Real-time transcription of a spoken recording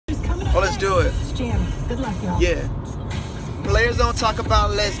do it. Jam. Good luck, y'all. Yeah. Players don't talk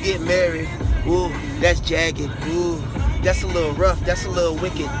about let's get married. Ooh, that's jagged. Ooh, that's a little rough. That's a little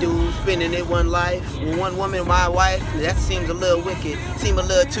wicked, dude. Spending it one life, one woman, my wife. That seems a little wicked. Seem a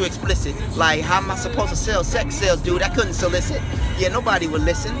little too explicit. Like, how am I supposed to sell sex sales, dude? I couldn't solicit. Yeah, nobody would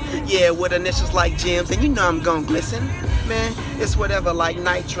listen. Yeah, with initials like gems, and you know I'm gon' glisten. Man, it's whatever like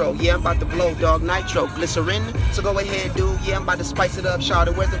nitro. Yeah, I'm about to blow, dog. Nitro, glycerin. So go ahead, dude. Yeah, I'm about to spice it up.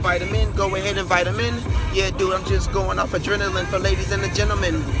 Shawty, where's the vitamin? Go ahead and vitamin. Yeah, dude, I'm just going off adrenaline for ladies and the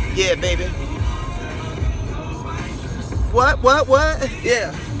gentlemen. Yeah, baby. What?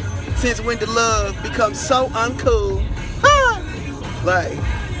 Yeah. Since when did love become so uncool? Huh? Like,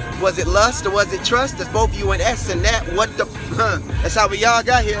 was it lust or was it trust? That's both you and S and that. What the? That's how we all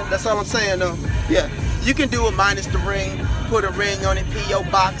got here. That's all I'm saying, though. Yeah. You can do it minus the ring, put a ring on it, P.O.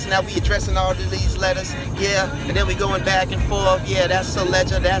 box. Now we addressing all of these letters, yeah. And then we going back and forth, yeah. That's the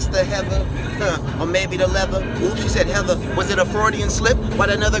ledger, that's the Heather, or maybe the leather. Oops, she said Heather. Was it a Freudian slip? What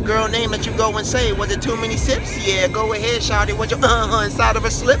another girl name that you go and say? Was it too many sips? Yeah, go ahead, shawty. Was your inside of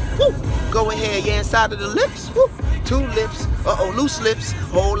a slip? Woo. Go ahead, yeah, inside of the lips. Woo. 2 lips, loose lips,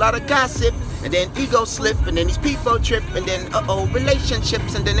 whole lot of gossip. And then ego slip, and then these people trip, and then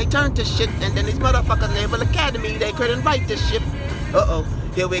relationships, and then they turn to shit, and then these motherfuckers Naval Academy, they couldn't write this shit.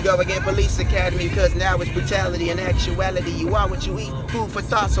 Here we go again, Police Academy, because now it's brutality and actuality. You are what you eat, food for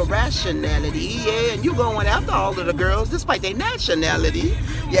thoughts or rationality. Yeah, and you going after all of the girls despite their nationality.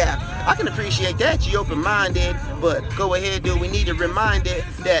 Yeah, I can appreciate that, you open-minded, but go ahead, dude, we need to remind it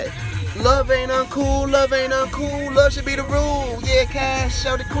that love ain't uncool, love should be the rule. Yeah, cash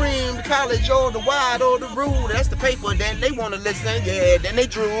or the cream, the college or the wide or the rule. That's the paper, then they wanna listen, yeah, then they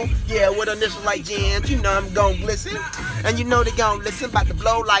drool. Yeah, with initials like gems, you know I'm gon' glisten. And you know they gon' listen, about to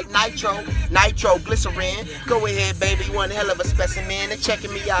blow like nitro, glycerin. Go ahead, baby, one hell of a specimen. They're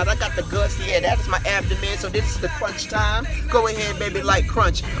checking me out, I got the guts, yeah, that is my abdomen, so this is the crunch time. Go ahead, baby, like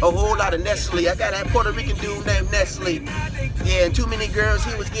crunch, a whole lot of Nestle. I got that Puerto Rican dude named Nestle. Yeah, and too many girls,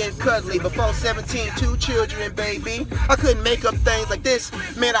 he was getting cuddly. Before 17, 2 children, baby. I couldn't make up things like this.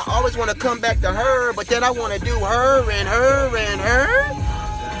 Man, I always want to come back to her, but then I want to do her and her and her.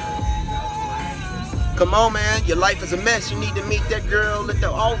 Come on, man, your life is a mess. You need to meet that girl at the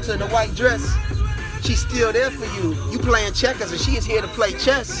altar in the white dress. She's still there for you. You playing checkers and she is here to play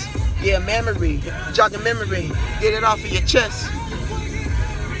chess. Yeah, memory, jogging memory. Get it off of your chest.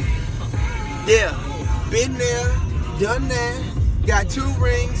 Yeah, been there, done that. Got 2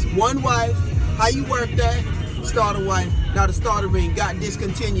 rings, 1 wife. How you work that? Starter wife. Now the starter ring got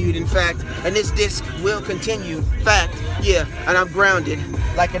discontinued, in fact, and this disc will continue. Fact, yeah, and I'm grounded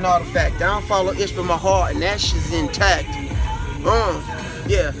like an artifact. I don't follow ish from my heart, and that shit's intact.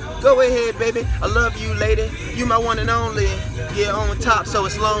 Yeah, go ahead, baby. I love you, lady. You my one and only. Yeah, on top, so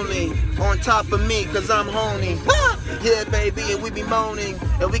it's lonely. On top of me, cause I'm horny. Yeah, baby, and we be moaning.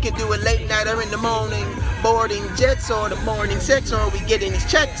 And we can do it late night or in the morning. Boarding jets or the morning sex, or we getting these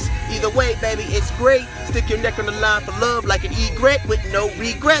checks. Either way, baby, it's great. Stick your neck on the line for love like an egret with no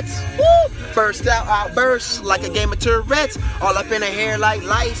regrets. Woo! Burst out, outburst like a game of Tourette's. All up in her hair like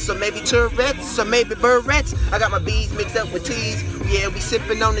lice, or maybe Tourette's, or maybe Barrettes. I got my B's mixed up with T's. Yeah, we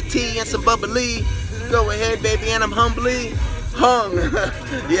sipping on the tea and some bubbly. Go ahead, baby, and I'm humbly hung.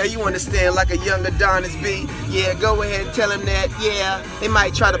 Yeah, you understand, like a young Adonis B. Yeah, go ahead and tell him that, yeah, they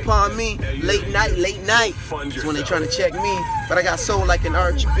might try to pawn me. Late night, is when they trying to check me. But I got soul like an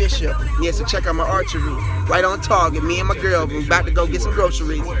archbishop. Yeah, so check out my archery. Right on target, me and my girl, we about to go get some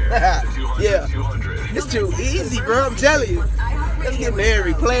groceries. Yeah, it's too easy, bro, I'm telling you. Let's get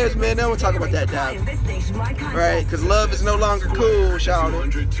married. Players, man, they don't talk about that, dog. Right? Because love is no longer cool,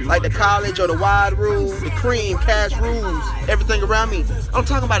 shawty. Like the college or the wide rule, the cream, cash rules, everything around me. All I'm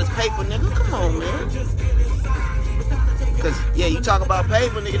talking about is paper, nigga. Come on, man. Because, yeah, you talk about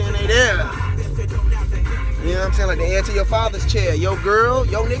paper, nigga, then they there. You know what I'm saying? Like the heir to your father's chair. Your girl,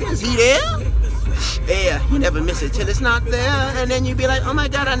 your nigga, is he there? Yeah, you never miss it till it's not there. And then you be like, oh my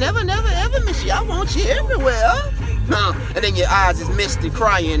God, I never, ever miss you. I want you everywhere. And then your eyes is misty,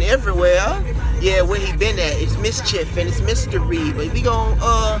 crying everywhere. Yeah, where he been at? It's mischief and it's mystery. But we gon'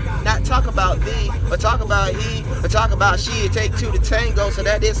 not talk about thee, or talk about he, or talk about she. It take 2 to tango, so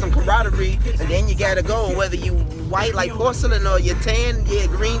that is some camaraderie. And then you gotta go, whether you white like porcelain or you tan, yeah,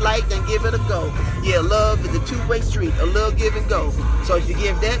 green light, then give it a go. Yeah, love is a 2-way street, a little give and go. So if you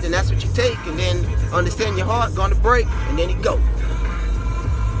give that, then that's what you take. And then understand your heart gonna break, and then it go.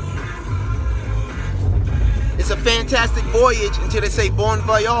 It's a fantastic voyage until they say bon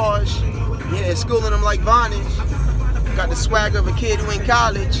voyage. Yeah, schooling them like Varnish. Got the swagger of a kid who in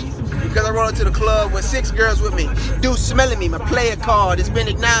college. Because I rolled into the club with 6 girls with me. Dude smelling me, my player card, it's been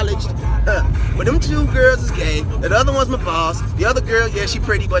acknowledged. But them 2 girls is gay. The other one's my boss. The other girl, yeah, she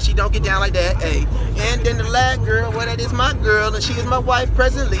pretty, but she don't get down like that. Hey. And then the last girl, well, that is my girl, and she is my wife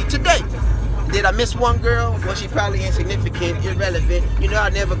presently today. Did I miss one girl? Well, she probably insignificant, irrelevant. You know,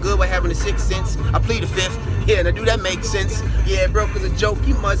 I'm never good with having a 6th sense. I plead the 5th. Yeah, now do that make sense? Yeah, bro, cause a joke,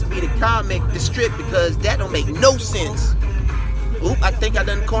 you must be the comic, the strip, because that don't make no sense. Oop, I think I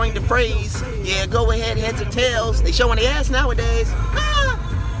done coined the phrase. Yeah, go ahead, heads or tails. They showing the ass nowadays.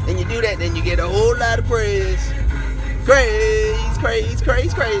 Ah! And you do that, then you get a whole lot of praise. Crazy.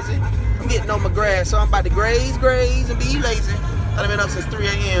 I'm getting on my grass, so I'm about to graze, and be lazy. I've been up since 3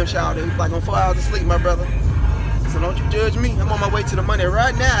 a.m., shouting, like on 4 hours of sleep, my brother. So don't you judge me. I'm on my way to the money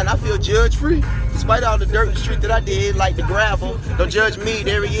right now, and I feel judge-free. Despite all the dirt and street that I did, like the gravel. Don't judge me,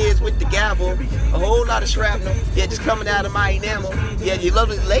 there he is with the gavel. A whole lot of shrapnel, yeah, just coming out of my enamel. Yeah, you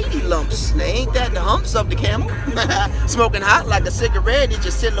lovely lady lumps. Now ain't that the humps of the camel? Smoking hot like a cigarette, it's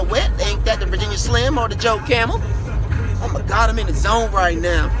your silhouette. Ain't that the Virginia Slim or the Joe Camel? Oh my God, I'm in the zone right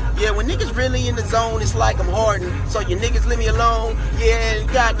now. Yeah, when niggas really in the zone, it's like I'm hardened. So you niggas leave me alone. Yeah, and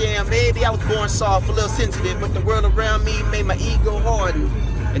goddamn, maybe I was born soft, a little sensitive, but the world around me made my ego harden.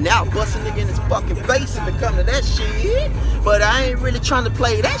 And now I bust a nigga in his fucking face if it come to that shit. But I ain't really trying to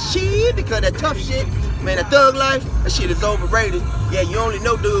play that shit because that tough shit, man, that thug life, that shit is overrated. Yeah, you only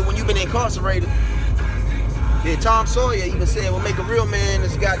know, dude, when you been incarcerated. Yeah, Tom Sawyer even said, what make a real man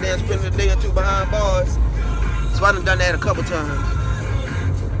is goddamn spending a day or 2 behind bars. So I done that a couple times.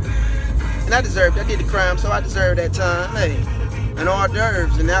 And I deserved it. I did the crime, so I deserved that time. Hey, and hors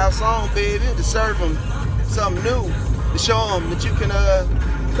d'oeuvres, and now song, baby, to serve them something new, to show them that you can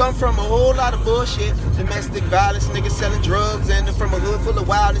come from a whole lot of bullshit, domestic violence, niggas selling drugs, and from a hood full of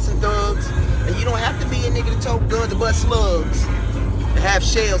wildness and thugs. And you don't have to be a nigga to tote guns and bust slugs, and have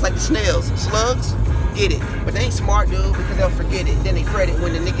shells like the snails. Slugs? Get it. But they ain't smart, dude, because they'll forget it. Then they fret it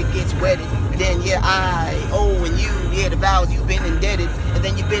when the nigga gets wetted. And then, yeah, I, and you, yeah, the vows you've been indebted. And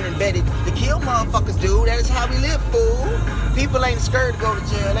then you've been embedded to kill motherfuckers, dude. That is how we live, fool. People ain't scared to go to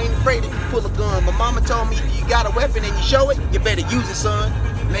jail. Ain't afraid to pull a gun. My mama told me if you got a weapon and you show it, you better use it, son.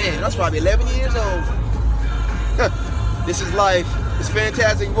 Man, that's probably 11 years old. This is life. It's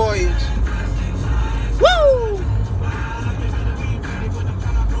fantastic voyage. Woo!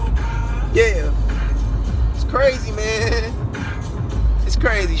 Yeah. Crazy, man. It's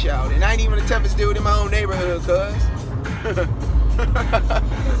crazy, shout. And I ain't even the toughest dude in my own neighborhood, cuz.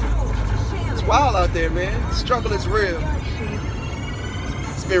 It's wild out there, man. The struggle is real.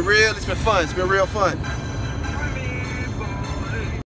 It's been real, it's been fun, it's been real fun.